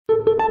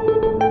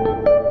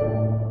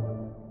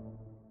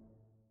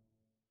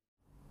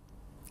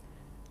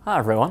Hi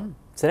everyone,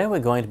 today we're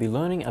going to be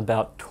learning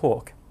about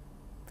torque.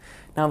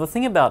 Now the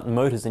thing about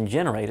motors and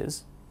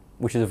generators,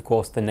 which is of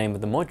course the name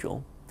of the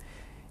module,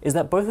 is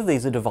that both of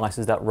these are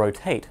devices that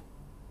rotate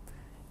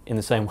in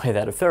the same way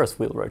that a Ferris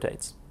wheel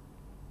rotates.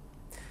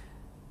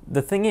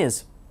 The thing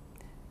is,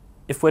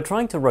 if we're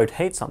trying to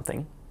rotate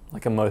something,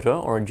 like a motor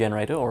or a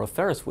generator or a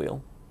Ferris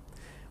wheel,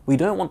 we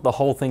don't want the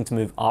whole thing to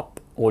move up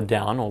or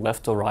down or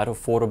left or right or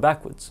forward or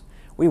backwards.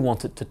 We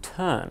want it to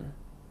turn.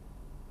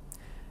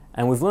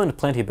 And we've learned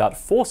plenty about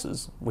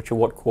forces, which are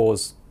what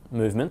cause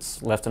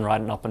movements left and right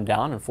and up and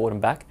down and forward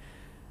and back.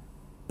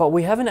 But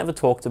we haven't ever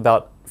talked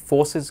about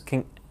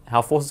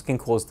how forces can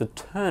cause the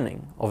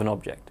turning of an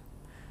object.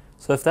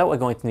 So for that we're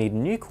going to need a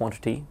new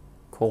quantity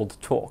called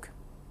torque.